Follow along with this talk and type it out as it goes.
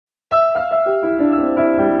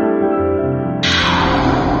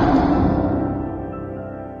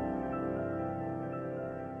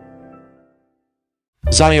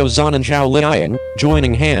Zhao and Zhao Liying,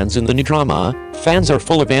 joining hands in the new drama, fans are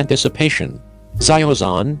full of anticipation.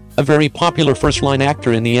 Zhao, a very popular first-line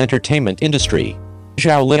actor in the entertainment industry.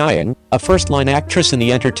 Zhao Liying, a first-line actress in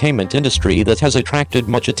the entertainment industry that has attracted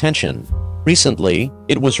much attention. Recently,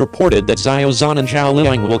 it was reported that Zhao and Zhao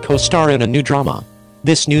Liying will co-star in a new drama.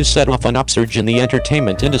 This news set off an upsurge in the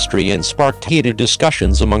entertainment industry and sparked heated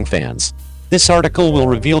discussions among fans. This article will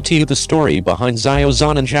reveal to you the story behind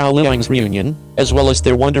Zhao and Zhao Liying's reunion, as well as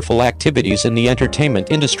their wonderful activities in the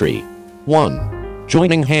entertainment industry. 1.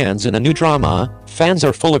 Joining hands in a new drama, fans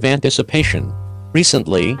are full of anticipation.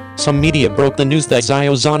 Recently, some media broke the news that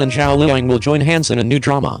Zhao and Zhao Liying will join hands in a new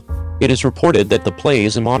drama. It is reported that the play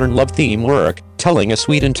is a modern love theme work, telling a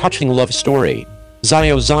sweet and touching love story.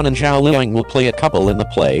 Zhao and Zhao Liying will play a couple in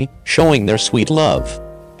the play, showing their sweet love.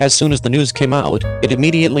 As soon as the news came out, it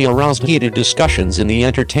immediately aroused heated discussions in the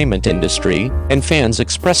entertainment industry, and fans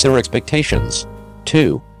expressed their expectations.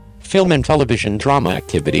 2. Film and television drama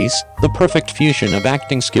activities, the perfect fusion of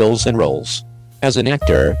acting skills and roles. As an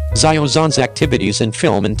actor, Zhao's activities in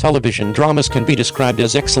film and television dramas can be described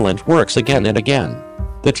as excellent works again and again.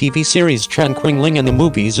 The TV series Chen Qingling and the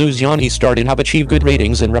movie Zhu Zian He starred in have achieved good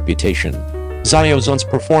ratings and reputation. Zhao's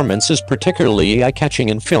performance is particularly eye-catching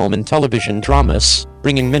in film and television dramas,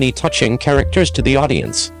 bringing many touching characters to the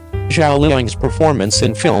audience. Zhao Liying's performance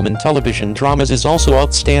in film and television dramas is also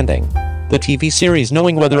outstanding. The TV series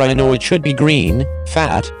Knowing Whether I Know It Should Be Green,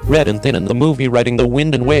 Fat, Red and Thin and the movie Riding the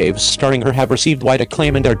Wind and Waves starring her have received wide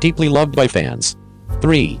acclaim and are deeply loved by fans.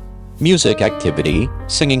 3. Music activity,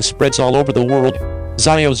 singing spreads all over the world.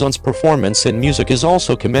 Zhao's performance in music is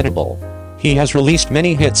also commendable. He has released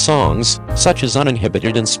many hit songs, such as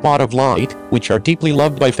Uninhibited and Spot of Light, which are deeply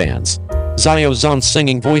loved by fans. Zhao's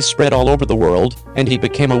singing voice spread all over the world, and he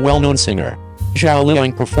became a well-known singer. Zhao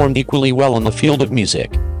Liying performed equally well in the field of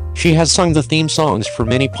music. She has sung the theme songs for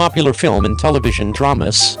many popular film and television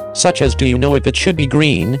dramas, such as Do You Know If It Should Be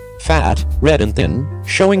Green, Fat, Red and Thin,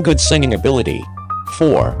 showing good singing ability.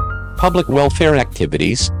 4. Public welfare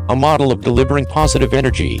activities, a model of delivering positive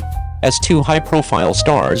energy. As two high-profile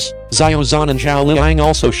stars, Zhao and Zhao Liying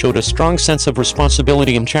also showed a strong sense of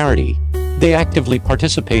responsibility and charity. They actively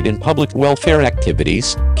participate in public welfare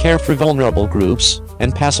activities, care for vulnerable groups,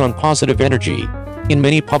 and pass on positive energy. In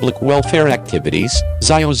many public welfare activities,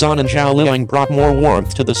 Zhao and Zhao Liying brought more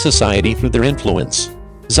warmth to the society through their influence.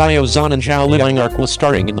 Zhao and Zhao Liying are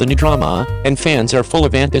co-starring in the new drama, and fans are full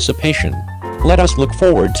of anticipation. Let us look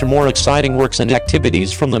forward to more exciting works and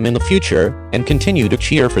activities from them in the future, and continue to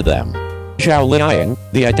cheer for them. Zhao Liying,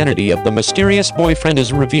 the identity of the mysterious boyfriend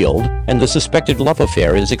is revealed, and the suspected love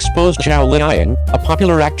affair is exposed. Zhao Liying, a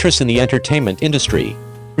popular actress in the entertainment industry.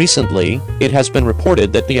 Recently, it has been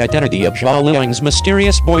reported that the identity of Zhao Liying's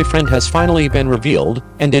mysterious boyfriend has finally been revealed,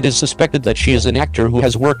 and it is suspected that she is an actor who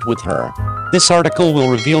has worked with her. This article will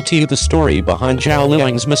reveal to you the story behind Zhao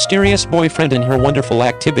Liying's mysterious boyfriend and her wonderful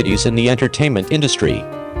activities in the entertainment industry.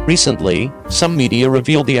 Recently, some media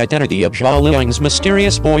revealed the identity of Zhao Liying's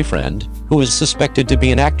mysterious boyfriend, who is suspected to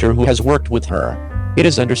be an actor who has worked with her. It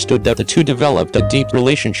is understood that the two developed a deep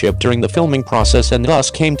relationship during the filming process and thus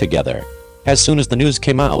came together. As soon as the news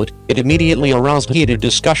came out, it immediately aroused heated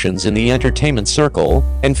discussions in the entertainment circle,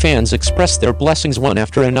 and fans expressed their blessings one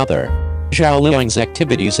after another. Zhao Liying's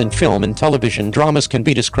activities in film and television dramas can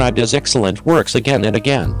be described as excellent works again and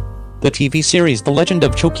again. The TV series The Legend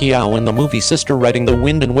of Xiao and the movie Sister Riding the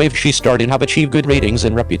Wind and Waves she starred in have achieved good ratings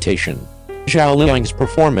and reputation. Zhao Liying's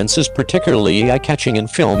performance is particularly eye-catching in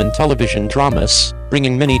film and television dramas,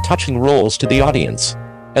 bringing many touching roles to the audience.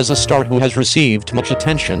 As a star who has received much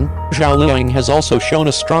attention, Zhao Liying has also shown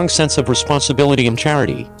a strong sense of responsibility and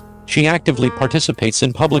charity. She actively participates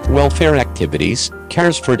in public welfare activities,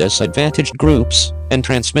 cares for disadvantaged groups, and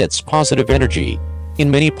transmits positive energy. In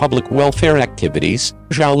many public welfare activities,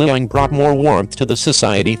 Zhao Liying brought more warmth to the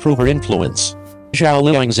society through her influence. Zhao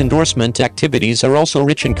Liying's endorsement activities are also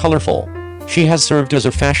rich and colorful. She has served as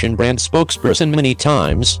a fashion brand spokesperson many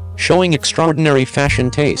times, showing extraordinary fashion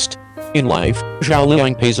taste. In life, Zhao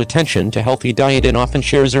Liying pays attention to healthy diet and often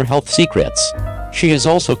shares her health secrets. She is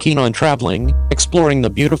also keen on traveling, exploring the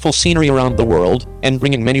beautiful scenery around the world, and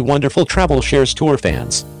bringing many wonderful travel shares to her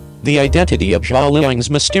fans. The identity of Zhao Liying's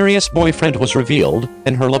mysterious boyfriend was revealed,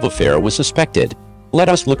 and her love affair was suspected. Let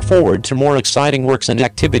us look forward to more exciting works and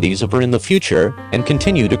activities of her in the future, and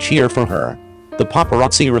continue to cheer for her. The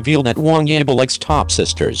paparazzi revealed that Wang Yibo likes top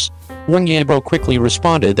sisters. Wang Yibo quickly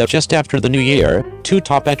responded that just after the new year, two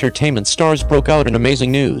top entertainment stars broke out in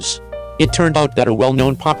amazing news. It turned out that a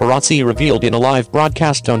well-known paparazzi revealed in a live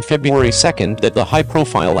broadcast on February 2nd that the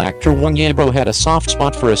high-profile actor Wang Yibo had a soft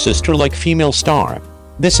spot for a sister-like female star.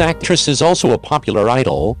 This actress is also a popular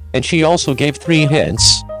idol, and she also gave 3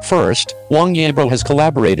 hints. First, Wang Yibo has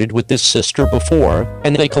collaborated with this sister before,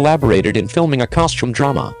 and they collaborated in filming a costume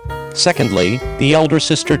drama. Secondly, the elder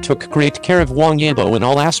sister took great care of Wang Yibo in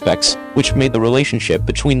all aspects, which made the relationship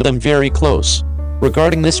between them very close.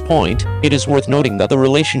 Regarding this point, it is worth noting that the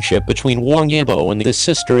relationship between Wang Yibo and this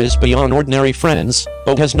sister is beyond ordinary friends,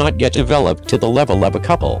 but has not yet developed to the level of a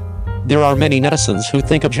couple. There are many netizens who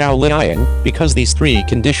think of Zhao Liying, because these 3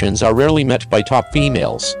 conditions are rarely met by top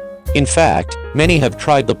females. In fact, many have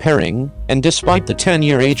tried the pairing, and despite the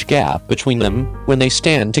 10-year age gap between them, when they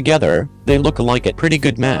stand together, they look like a pretty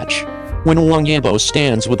good match. When Wang Yibo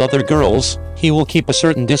stands with other girls, he will keep a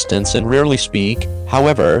certain distance and rarely speak.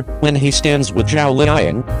 However, when he stands with Zhao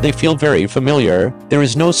Liying, they feel very familiar, there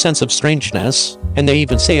is no sense of strangeness, and they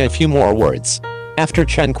even say a few more words. After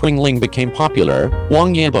Chen Qingling became popular,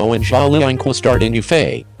 Wang Yibo and Zhao Liying co-starred in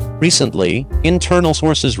Yufei. Recently, internal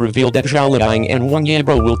sources revealed that Zhao Liying and Wang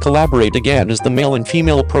Yibo will collaborate again as the male and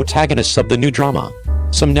female protagonists of the new drama.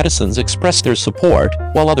 Some netizens expressed their support,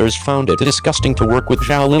 while others found it disgusting to work with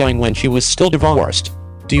Zhao Liying when she was still divorced.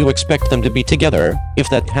 Do you expect them to be together, if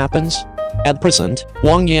that happens? At present,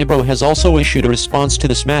 Wang Yibo has also issued a response to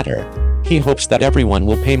this matter. He hopes that everyone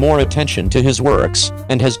will pay more attention to his works,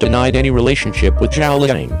 and has denied any relationship with Zhao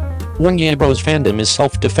Liying. Wang Yibo's fandom is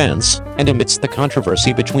self-defense, and amidst the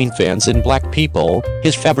controversy between fans and black people,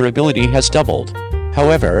 his favorability has doubled.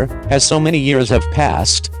 However, as so many years have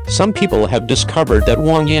passed, some people have discovered that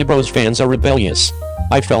Wang Yibo's fans are rebellious.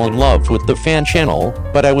 I fell in love with the fan channel,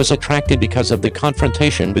 but I was attracted because of the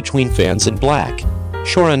confrontation between fans and black.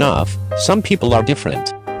 Sure enough, some people are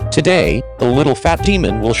different. Today, the little fat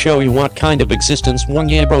demon will show you what kind of existence Wang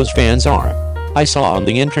Yibo's fans are. I saw on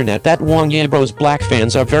the internet that Wang Yibo's black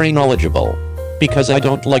fans are very knowledgeable. Because I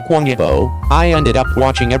don't like Wang Yibo, I ended up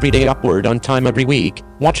watching Everyday Upward on time every week,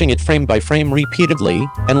 watching it frame by frame repeatedly,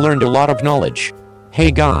 and learned a lot of knowledge.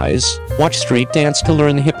 Hey guys, watch Street Dance to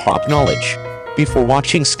learn hip-hop knowledge. Before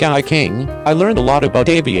watching Sky King, I learned a lot about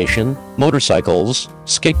aviation, motorcycles,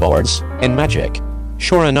 skateboards, and magic.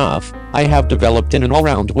 Sure enough, I have developed in an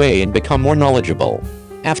all-round way and become more knowledgeable.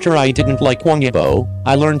 After I didn't like Wang Yibo,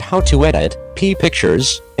 I learned how to edit,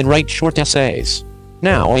 pictures, and write short essays.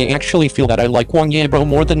 Now I actually feel that I like Wang Yibo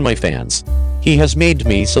more than my fans. He has made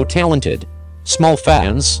me so talented. Small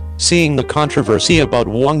fans, seeing the controversy about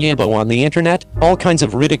Wang Yibo on the internet, all kinds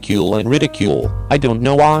of ridicule. I don't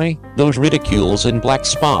know why, those ridicules and black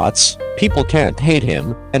spots, people can't hate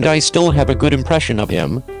him, and I still have a good impression of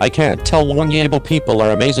him. I can't tell Wang Yibo people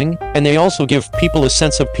are amazing, and they also give people a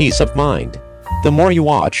sense of peace of mind. The more you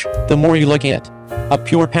watch, the more you like it. A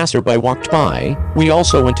pure passerby walked by. We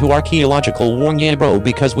also went to archaeological Wang Yibo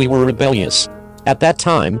because we were rebellious. At that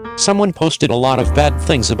time, someone posted a lot of bad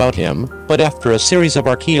things about him, but after a series of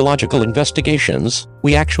archaeological investigations,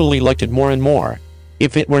 we actually liked it more and more.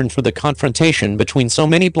 If it weren't for the confrontation between so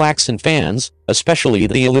many blacks and fans, especially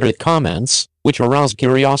the illiterate comments, which aroused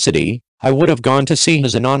curiosity, I would have gone to see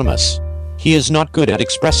his anonymous. He is not good at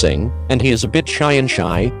expressing, and he is a bit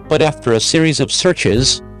shy, but after a series of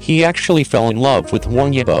searches, he actually fell in love with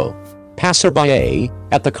Wang Yibo. Passerby A.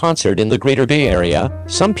 At the concert in the Greater Bay Area,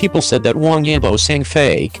 some people said that Wang Yibo sang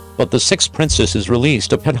fake, but the Six Princesses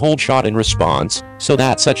released a penhold shot in response, so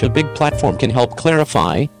that such a big platform can help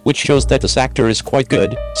clarify, which shows that this actor is quite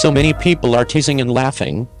good. So many people are teasing and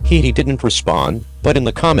laughing. He didn't respond, but in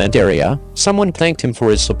the comment area, someone thanked him for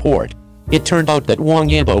his support. It turned out that Wang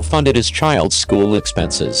Yibo funded his child's school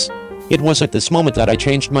expenses. It was at this moment that I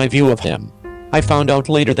changed my view of him. I found out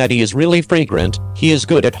later that he is really fragrant, he is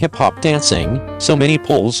good at hip-hop dancing, so many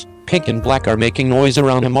poles, pink and black, are making noise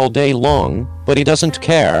around him all day long, but he doesn't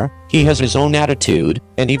care. He has his own attitude,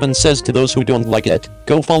 and even says to those who don't like it,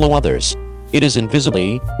 go follow others. It is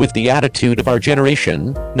invisibly, with the attitude of our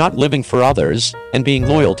generation, not living for others, and being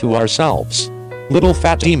loyal to ourselves. Little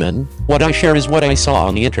fat demon, what I share is what I saw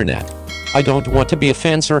on the internet. I don't want to be a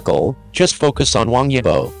fan circle, just focus on Wang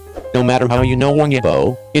Yibo. No matter how you know Wang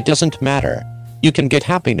Yibo, it doesn't matter. You can get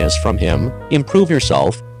happiness from him, improve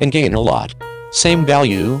yourself, and gain a lot. Same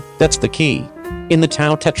value, that's the key. In the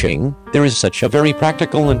Tao Te Ching, there is such a very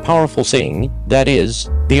practical and powerful saying, that is,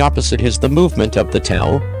 the opposite is the movement of the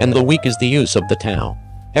Tao, and the weak is the use of the Tao.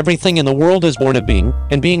 Everything in the world is born of being,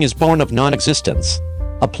 and being is born of non-existence.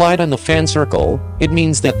 Applied on the fan circle, it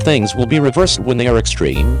means that things will be reversed when they are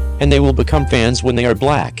extreme, and they will become fans when they are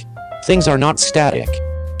black. Things are not static.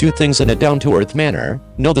 Do things in a down-to-earth manner,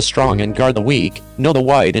 know the strong and guard the weak, know the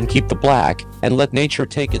white and keep the black, and let nature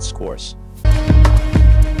take its course.